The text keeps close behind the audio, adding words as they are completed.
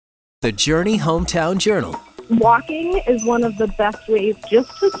The Journey Hometown Journal. Walking is one of the best ways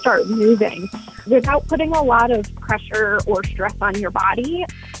just to start moving without putting a lot of pressure or stress on your body.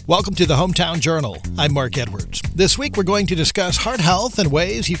 Welcome to the Hometown Journal. I'm Mark Edwards. This week we're going to discuss heart health and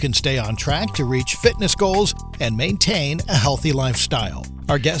ways you can stay on track to reach fitness goals and maintain a healthy lifestyle.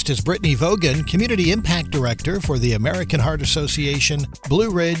 Our guest is Brittany Vogan, Community Impact Director for the American Heart Association,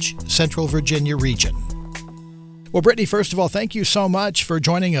 Blue Ridge, Central Virginia region. Well, Brittany, first of all, thank you so much for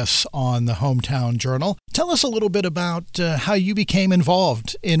joining us on the Hometown Journal. Tell us a little bit about how you became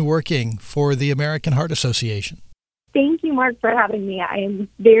involved in working for the American Heart Association. Thank you, Mark, for having me. I am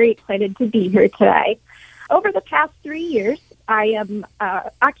very excited to be here today. Over the past 3 years, I am an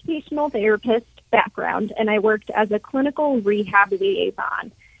occupational therapist background, and I worked as a clinical rehab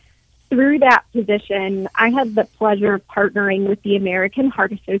liaison. Through that position, I had the pleasure of partnering with the American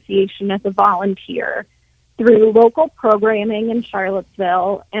Heart Association as a volunteer through local programming in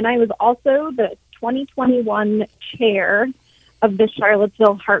Charlottesville, and I was also the 2021 chair of the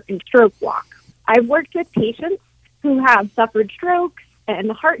Charlottesville Heart and Stroke Walk. I've worked with patients who have suffered strokes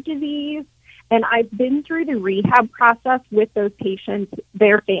and heart disease, and I've been through the rehab process with those patients,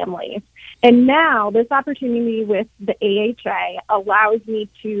 their families. And now this opportunity with the AHA allows me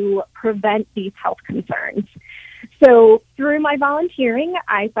to prevent these health concerns. So through my volunteering,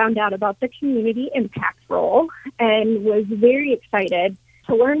 I found out about the community impact role and was very excited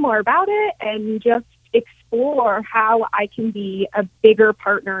to learn more about it and just explore how I can be a bigger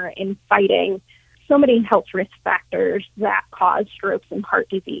partner in fighting so many health risk factors that cause strokes and heart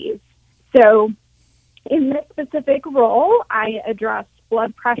disease. So in this specific role, I address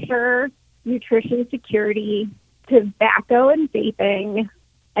blood pressure, nutrition security, tobacco and vaping,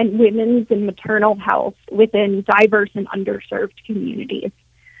 and women's and maternal health within diverse and underserved communities.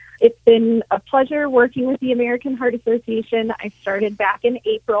 It's been a pleasure working with the American Heart Association. I started back in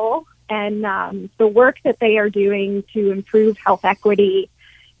April, and the work that they are doing to improve health equity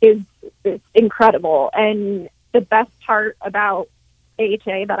is incredible. And the best part about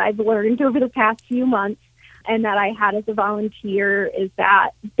AHA that I've learned over the past few months and that I had as a volunteer is that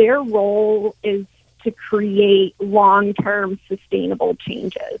their role is to create long-term sustainable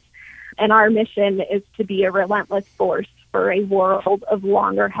changes. And our mission is to be a relentless force for a world of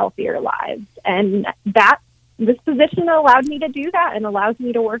longer, healthier lives. And this position allowed me to do that and allows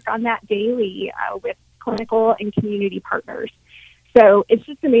me to work on that daily with clinical and community partners. So it's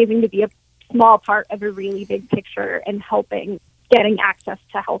just amazing to be a small part of a really big picture and helping getting access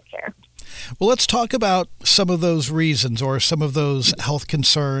to healthcare. Well, let's talk about some of those reasons or some of those health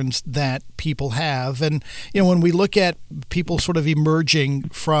concerns that people have. And, when we look at people sort of emerging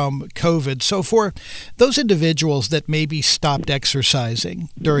from COVID, so for those individuals that maybe stopped exercising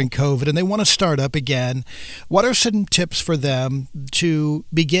during COVID and they want to start up again, what are some tips for them to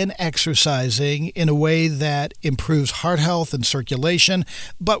begin exercising in a way that improves heart health and circulation,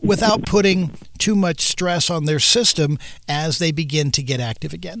 but without putting too much stress on their system as they begin to get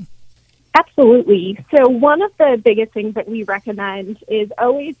active again? Absolutely. So one of the biggest things that we recommend is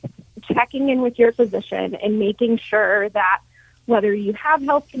always checking in with your physician and making sure that whether you have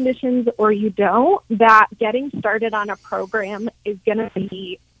health conditions or you don't, that getting started on a program is going to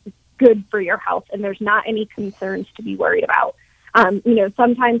be good for your health and there's not any concerns to be worried about.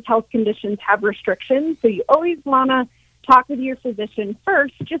 Sometimes health conditions have restrictions, so you always want to talk with your physician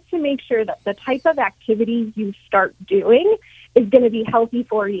first just to make sure that the type of activity you start doing is going to be healthy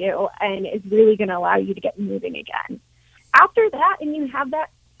for you and is really going to allow you to get moving again. After that, and you have that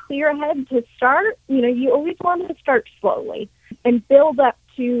clear head to start, you always want to start slowly and build up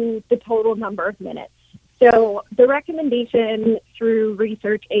to the total number of minutes. So the recommendation through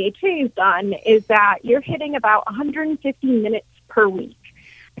research AHA has done is that you're hitting about 150 minutes per week.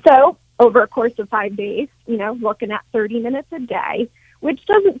 So over a course of 5 days, looking at 30 minutes a day, which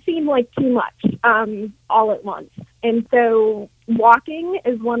doesn't seem like too much all at once. And so walking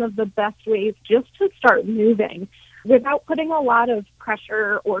is one of the best ways just to start moving without putting a lot of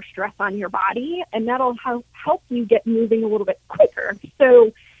pressure or stress on your body, and that'll help you get moving a little bit quicker.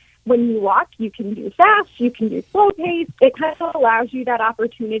 So when you walk, you can do fast, you can do slow pace. It kind of allows you that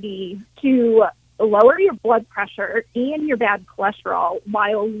opportunity to lower your blood pressure and your bad cholesterol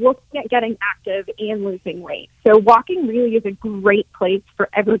while looking at getting active and losing weight. So walking really is a great place for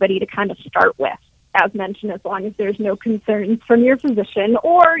everybody to kind of start with. As mentioned, as long as there's no concerns from your physician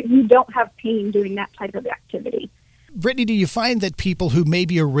or you don't have pain doing that type of activity. Brittany, do you find that people who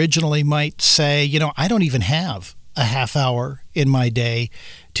maybe originally might say, I don't even have a half hour in my day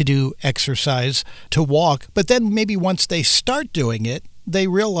to do exercise, to walk, but then maybe once they start doing it, they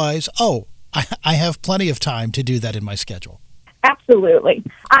realize, I have plenty of time to do that in my schedule? Absolutely.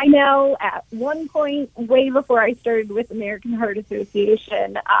 I know at one point, way before I started with American Heart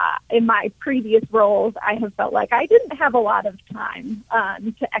Association, in my previous roles, I have felt like I didn't have a lot of time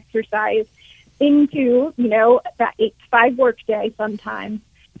to exercise into, that 8 to 5 work day sometimes.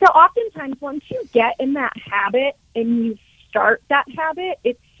 So oftentimes, once you get in that habit and you start that habit,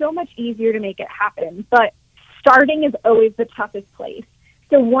 it's so much easier to make it happen. But starting is always the toughest place.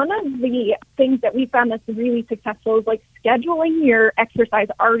 So one of the things that we found that's really successful is like scheduling your exercise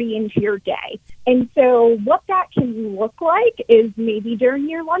already into your day. And so what that can look like is maybe during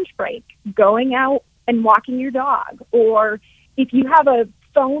your lunch break, going out and walking your dog. Or if you have a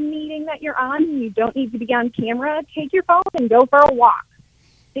phone meeting that you're on and you don't need to be on camera, take your phone and go for a walk.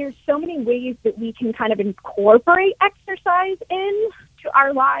 There's so many ways that we can kind of incorporate exercise into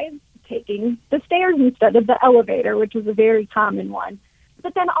our lives, taking the stairs instead of the elevator, which is a very common one.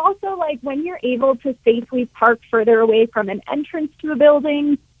 But then also, like, when you're able to safely park further away from an entrance to a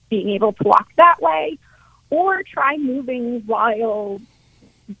building, being able to walk that way, or try moving while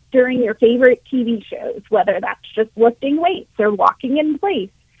during your favorite TV shows, whether that's just lifting weights or walking in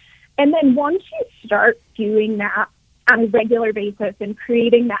place. And then once you start doing that on a regular basis and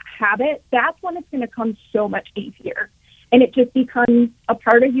creating that habit, that's when it's going to come so much easier. And it just becomes a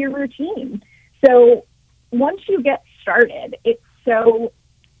part of your routine. So once you get started, it's so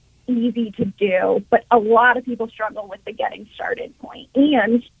easy to do, but a lot of people struggle with the getting started point.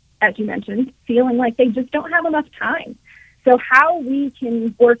 And as you mentioned, feeling like they just don't have enough time. So how we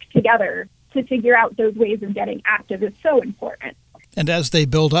can work together to figure out those ways of getting active is so important. And as they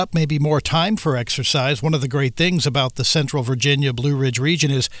build up maybe more time for exercise, one of the great things about the Central Virginia Blue Ridge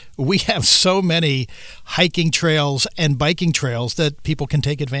region is we have so many hiking trails and biking trails that people can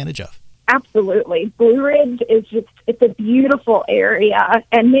take advantage of. Absolutely. Blue Ridge is it's a beautiful area.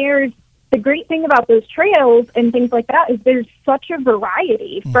 And there's the great thing about those trails and things like that is there's such a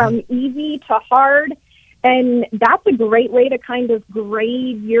variety from easy to hard. And that's a great way to kind of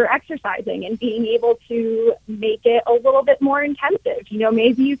grade your exercising and being able to make it a little bit more intensive.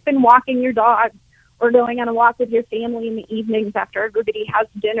 Maybe you've been walking your dog or going on a walk with your family in the evenings after everybody has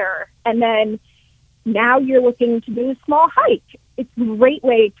dinner. And then now you're looking to do a small hike. It's a great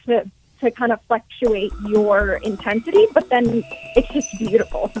way to kind of fluctuate your intensity, but then it's just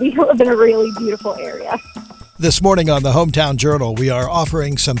beautiful. We live in a really beautiful area. This morning on the Hometown Journal, we are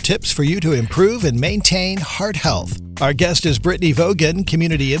offering some tips for you to improve and maintain heart health. Our guest is Brittany Vogan,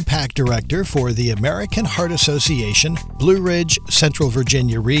 Community Impact Director for the American Heart Association, Blue Ridge, Central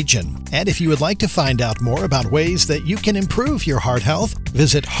Virginia region. And if you would like to find out more about ways that you can improve your heart health,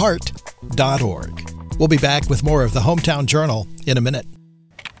 visit heart.org. We'll be back with more of the Hometown Journal in a minute.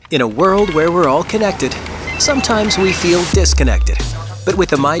 In a world where we're all connected, sometimes we feel disconnected. But with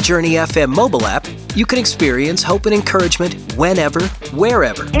the MyJourney FM mobile app, you can experience hope and encouragement whenever,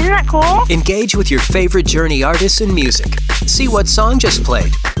 wherever. Isn't that cool? Engage with your favorite Journey artists and music. See what song just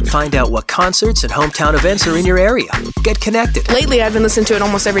played. Find out what concerts and hometown events are in your area. Get connected. Lately, I've been listening to it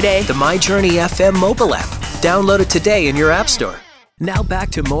almost every day. The MyJourney FM mobile app. Download it today in your app store. Now back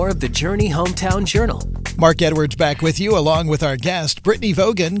to more of the Journey Hometown Journal. Mark Edwards back with you, along with our guest, Brittany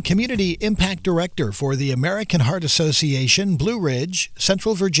Vogan, Community Impact Director for the American Heart Association, Blue Ridge,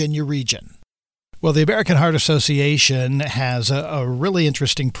 Central Virginia region. Well, the American Heart Association has a really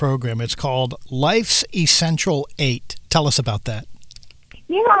interesting program. It's called Life's Essential 8. Tell us about that.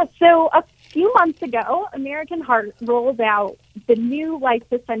 Yeah, so a few months ago, American Heart rolled out the new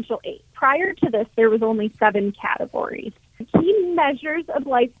Life's Essential 8. Prior to this, there was only 7 categories. Key measures of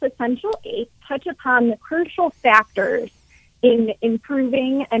Life's Essential 8 touch upon the crucial factors in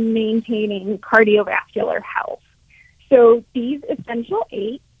improving and maintaining cardiovascular health. So these Essential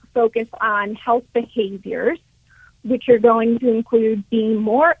 8 focus on health behaviors, which are going to include being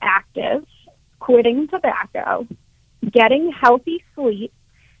more active, quitting tobacco, getting healthy sleep,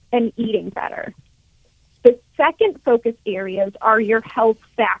 and eating better. The second focus areas are your health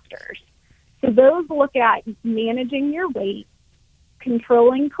factors. So those look at managing your weight,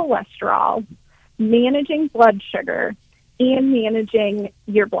 controlling cholesterol, managing blood sugar, and managing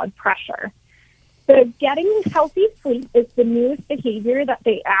your blood pressure. So getting healthy sleep is the newest behavior that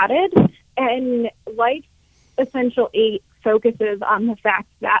they added, and Life Essential 8 focuses on the fact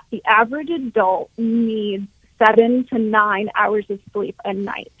that the average adult needs 7 to 9 hours of sleep a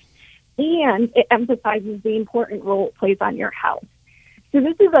night, and it emphasizes the important role it plays on your health. So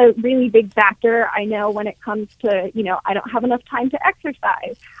this is a really big factor. I know when it comes to, I don't have enough time to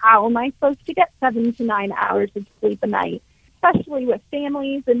exercise. How am I supposed to get 7 to 9 hours of sleep a night, especially with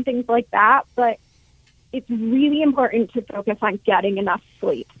families and things like that? But it's really important to focus on getting enough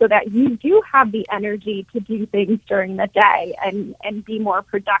sleep so that you do have the energy to do things during the day and be more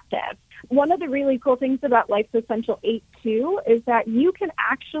productive. One of the really cool things about Life's Essential 8 too is that you can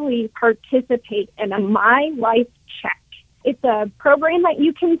actually participate in a My Life Check. It's a program that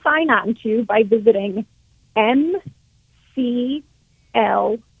you can sign on to by visiting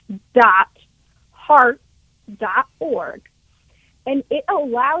mcl.heart.org. And it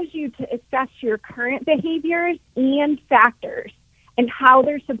allows you to assess your current behaviors and factors and how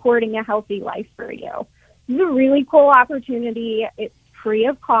they're supporting a healthy life for you. This is a really cool opportunity. It's free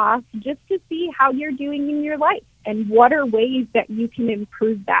of cost just to see how you're doing in your life and what are ways that you can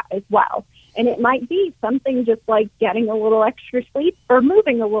improve that as well. And it might be something just like getting a little extra sleep or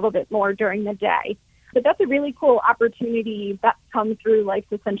moving a little bit more during the day. But that's a really cool opportunity that's come through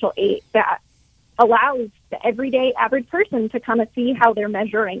Life's Essential 8 that allows the everyday average person to kind of see how they're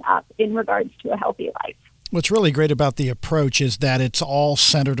measuring up in regards to a healthy life. What's really great about the approach is that it's all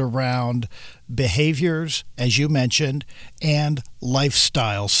centered around behaviors, as you mentioned, and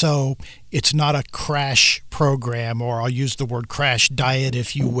lifestyle. So it's not a crash program, or I'll use the word crash diet,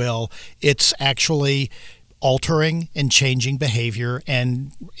 if you will. It's actually altering and changing behavior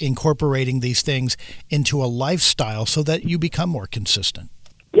and incorporating these things into a lifestyle so that you become more consistent.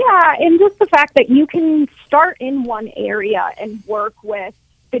 Yeah, and just the fact that you can start in one area and work with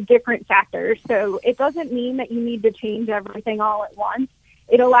the different factors. So it doesn't mean that you need to change everything all at once.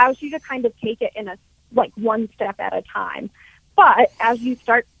 It allows you to kind of take it in one step at a time. But as you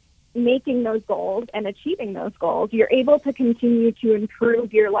start making those goals and achieving those goals, you're able to continue to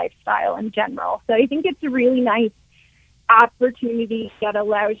improve your lifestyle in general. So I think it's a really nice opportunity that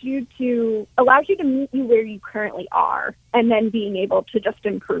allows you to meet you where you currently are and then being able to just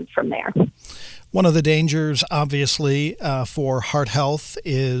improve from there. One of the dangers, obviously, for heart health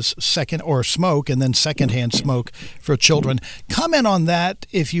is smoke and then secondhand smoke for children. Comment on that,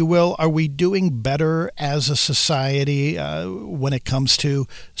 if you will. Are we doing better as a society when it comes to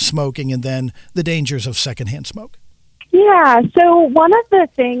smoking and then the dangers of secondhand smoke? Yeah, so one of the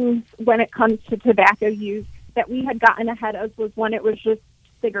things when it comes to tobacco use that we had gotten ahead of was when it was just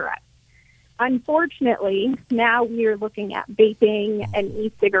cigarettes. Unfortunately, now we are looking at vaping and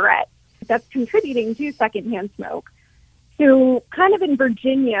e-cigarettes that's contributing to secondhand smoke. So kind of in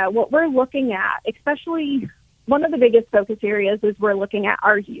Virginia, what we're looking at, especially one of the biggest focus areas is we're looking at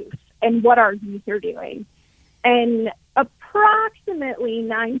our youth and what our youth are doing. And approximately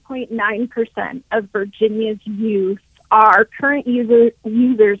 9.9% of Virginia's youth are current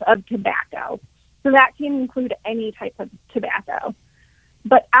users of tobacco. So that can include any type of tobacco.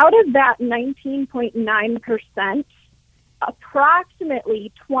 But out of that 19.9%,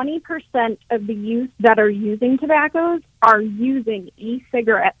 approximately 20% of the youth that are using tobaccos are using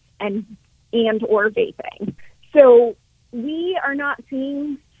e-cigarettes and or vaping. So we are not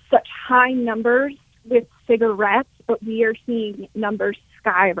seeing such high numbers with cigarettes, but we are seeing numbers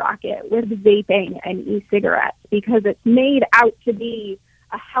skyrocket with vaping and e-cigarettes because it's made out to be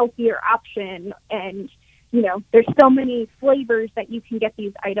a healthier option. And, there's so many flavors that you can get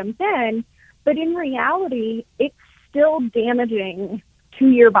these items in, but in reality, it's still damaging to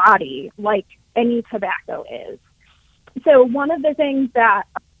your body like any tobacco is. So one of the things that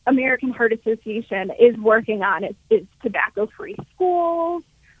American Heart Association is working on is tobacco-free schools,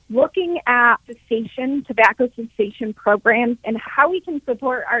 looking at tobacco cessation programs, and how we can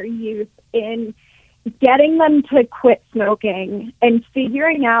support our youth in getting them to quit smoking and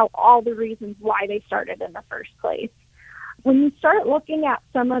figuring out all the reasons why they started in the first place. When you start looking at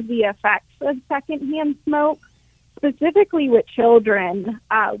some of the effects of secondhand smoke, specifically with children,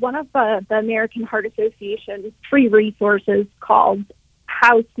 one of the American Heart Association's free resources called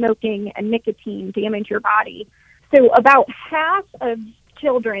How Smoking and Nicotine Damage Your Body. So about half of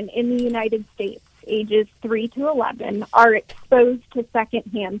children in the United States, ages 3 to 11, are exposed to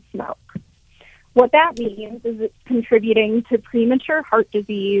secondhand smoke. What that means is it's contributing to premature heart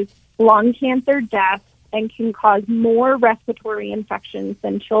disease, lung cancer, death, and can cause more respiratory infections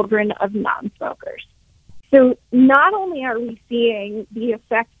than children of non-smokers. So not only are we seeing the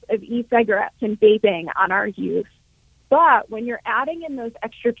effects of e-cigarettes and vaping on our youth, but when you're adding in those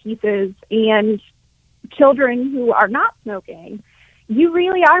extra pieces and children who are not smoking, you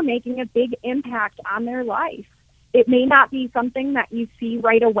really are making a big impact on their life. It may not be something that you see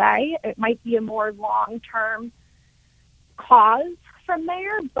right away. It might be a more long-term cause from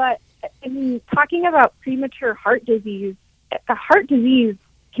there. But in talking about premature heart disease, a heart disease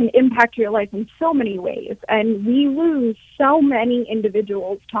can impact your life in so many ways. And we lose so many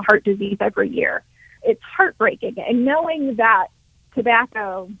individuals to heart disease every year. It's heartbreaking. And knowing that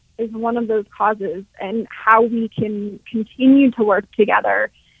tobacco is one of those causes, and how we can continue to work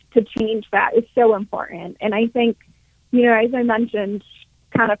together to change that is so important. And I think, as I mentioned,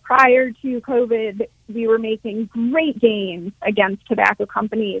 kind of prior to COVID, we were making great gains against tobacco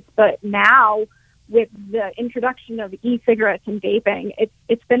companies, but now with the introduction of e-cigarettes and vaping,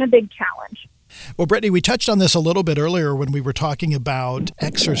 it's been a big challenge. Well, Brittany, we touched on this a little bit earlier when we were talking about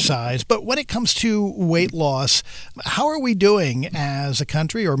exercise, but when it comes to weight loss, how are we doing as a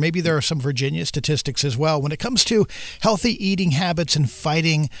country, or maybe there are some Virginia statistics as well, when it comes to healthy eating habits and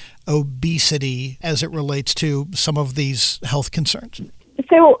fighting obesity as it relates to some of these health concerns?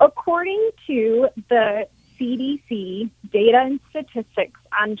 So according to the CDC data and statistics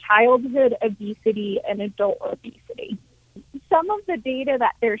on childhood obesity and adult obesity, some of the data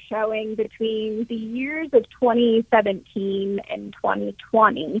that they're showing between the years of 2017 and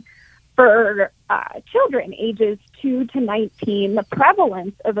 2020 for children ages 2 to 19, the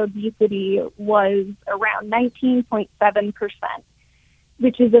prevalence of obesity was around 19.7%,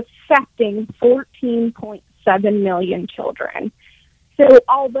 which is affecting 14.7 million children. So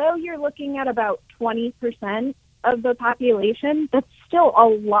although you're looking at about 20% of the population, that's still a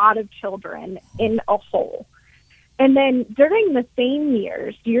lot of children in a whole. And then during the same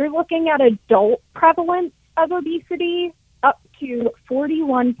years, you're looking at adult prevalence of obesity up to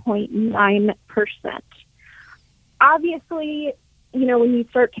 41.9%. Obviously, when you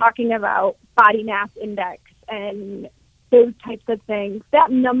start talking about body mass index and those types of things, that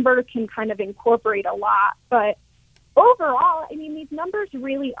number can kind of incorporate a lot. But overall, these numbers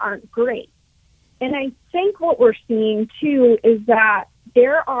really aren't great. And I think what we're seeing, too, is that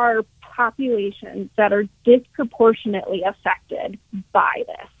there are populations that are disproportionately affected by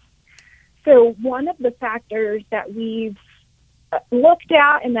this. So one of the factors that we've looked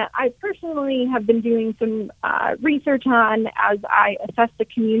at and that I personally have been doing some research on as I assess the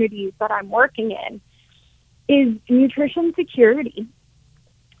communities that I'm working in is nutrition security.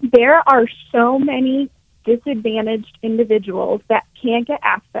 There are so many disadvantaged individuals that can't get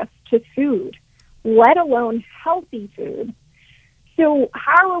access to food, let alone healthy food. So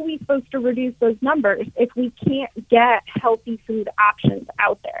how are we supposed to reduce those numbers if we can't get healthy food options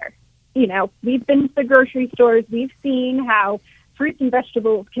out there? We've been to the grocery stores. We've seen how fruits and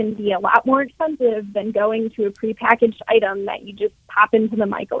vegetables can be a lot more expensive than going to a prepackaged item that you just pop into the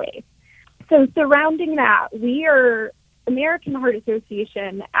microwave. So surrounding that, American Heart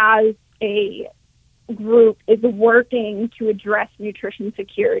Association as a group is working to address nutrition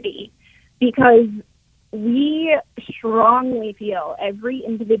security because we strongly feel every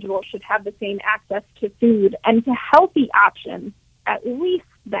individual should have the same access to food and to healthy options, at least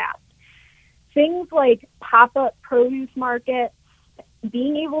that. Things like pop-up produce markets,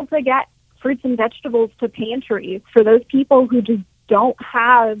 being able to get fruits and vegetables to pantries for those people who just don't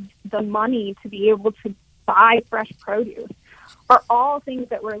have the money to be able to buy fresh produce are all things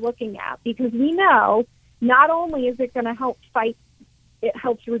that we're looking at because we know not only is it going to help fight, it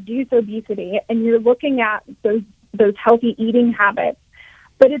helps reduce obesity, and you're looking at those healthy eating habits,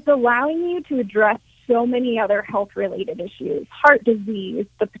 but it's allowing you to address so many other health-related issues, heart disease,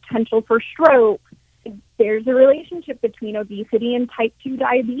 the potential for stroke. There's a relationship between obesity and type 2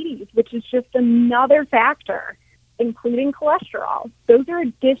 diabetes, which is just another factor, including cholesterol. Those are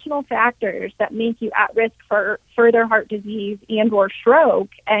additional factors that make you at risk for further heart disease and or stroke,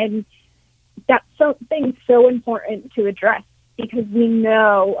 and that's something so important to address because we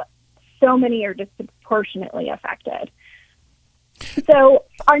know so many are disproportionately affected. So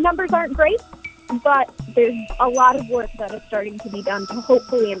our numbers aren't great, but there's a lot of work that is starting to be done to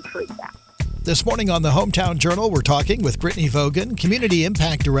hopefully improve that. This morning on the Hometown Journal, we're talking with Brittany Vogan, Community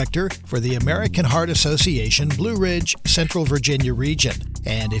Impact Director for the American Heart Association Blue Ridge, Central Virginia region.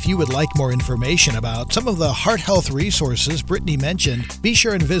 And if you would like more information about some of the heart health resources Brittany mentioned, be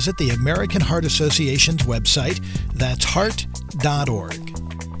sure and visit the American Heart Association's website. That's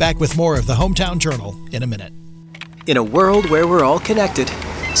heart.org. Back with more of the Hometown Journal in a minute. In a world where we're all connected,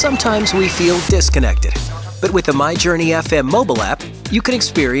 sometimes we feel disconnected. But with the MyJourney FM mobile app, you can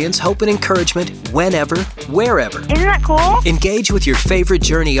experience hope and encouragement whenever, wherever. Isn't that cool? Engage with your favorite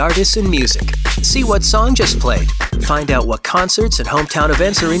Journey artists and music. See what song just played. Find out what concerts and hometown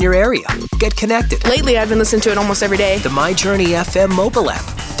events are in your area. Get connected. Lately, I've been listening to it almost every day. The MyJourney FM mobile app.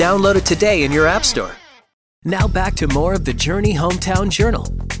 Download it today in your app store. Now back to more of the Journey Hometown Journal.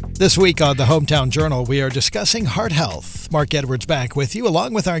 This week on the Hometown Journal, we are discussing heart health. Mark Edwards back with you,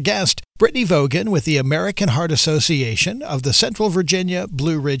 along with our guest, Brittany Vogan with the American Heart Association of the Central Virginia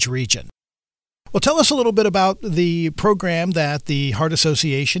Blue Ridge region. Well, tell us a little bit about the program that the Heart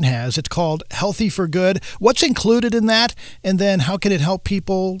Association has. It's called Healthy for Good. What's included in that? And then how can it help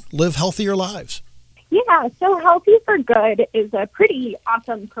people live healthier lives? Yeah, so Healthy for Good is a pretty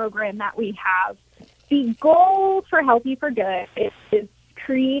awesome program that we have. The goal for Healthy for Good is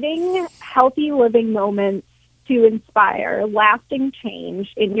creating healthy living moments to inspire lasting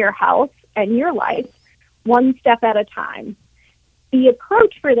change in your health and your life, one step at a time. The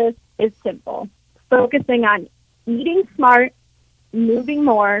approach for this is simple, focusing on eating smart, moving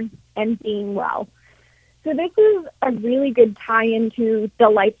more, and being well. So this is a really good tie-in to the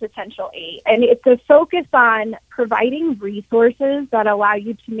Life's Essential 8, and it's a focus on providing resources that allow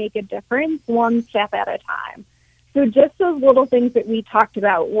you to make a difference one step at a time. So just those little things that we talked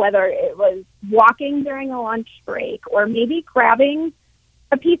about, whether it was walking during a lunch break or maybe grabbing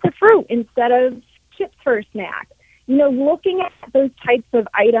a piece of fruit instead of chips for a snack, looking at those types of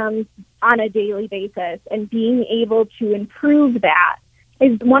items on a daily basis and being able to improve that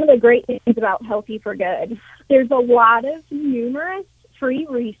is one of the great things about Healthy for Good. There's a lot of numerous free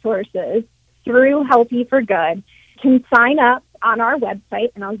resources through Healthy for Good. You can sign up on our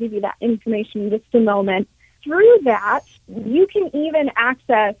website, and I'll give you that information in just a moment. Through that, you can even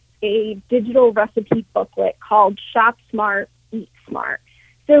access a digital recipe booklet called Shop Smart, Eat Smart.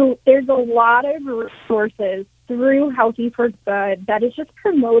 So there's a lot of resources through Healthy for Good that is just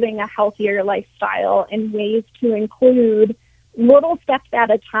promoting a healthier lifestyle in ways to include little steps at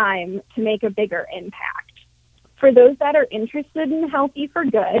a time to make a bigger impact. For those that are interested in Healthy for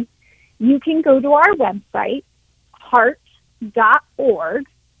Good, you can go to our website, heart.org.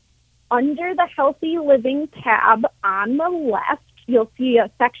 Under the Healthy Living tab on the left, you'll see a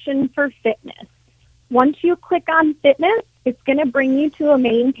section for fitness. Once you click on fitness, it's going to bring you to a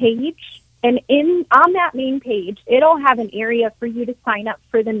main page. And on that main page, it'll have an area for you to sign up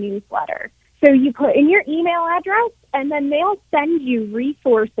for the newsletter. So you put in your email address, and then they'll send you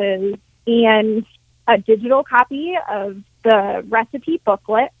resources and a digital copy of the recipe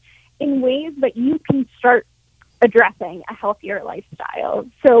booklet in ways that you can start addressing a healthier lifestyle.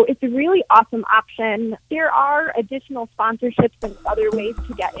 So it's a really awesome option. There are additional sponsorships and other ways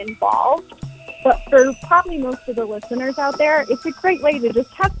to get involved. But for probably most of the listeners out there, it's a great way to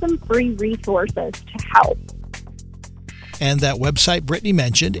just have some free resources to help. And that website Brittany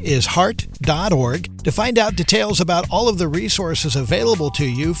mentioned is heart.org to find out details about all of the resources available to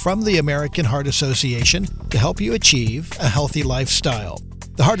you from the American Heart Association to help you achieve a healthy lifestyle.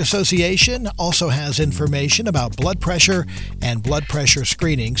 The Heart Association also has information about blood pressure and blood pressure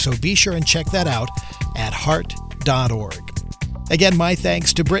screening, so be sure and check that out at heart.org. Again, my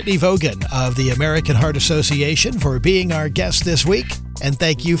thanks to Brittany Vogan of the American Heart Association for being our guest this week, and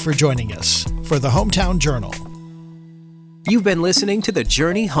thank you for joining us for the Hometown Journal. You've been listening to the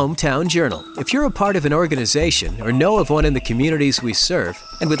Journey Hometown Journal. If you're a part of an organization or know of one in the communities we serve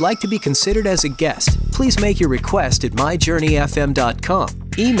and would like to be considered as a guest, please make your request at myjourneyfm.com.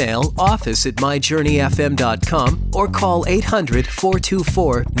 Email office@myjourneyfm.com or call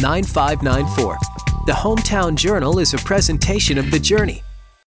 800-424-9594. The Hometown Journal is a presentation of The Journey,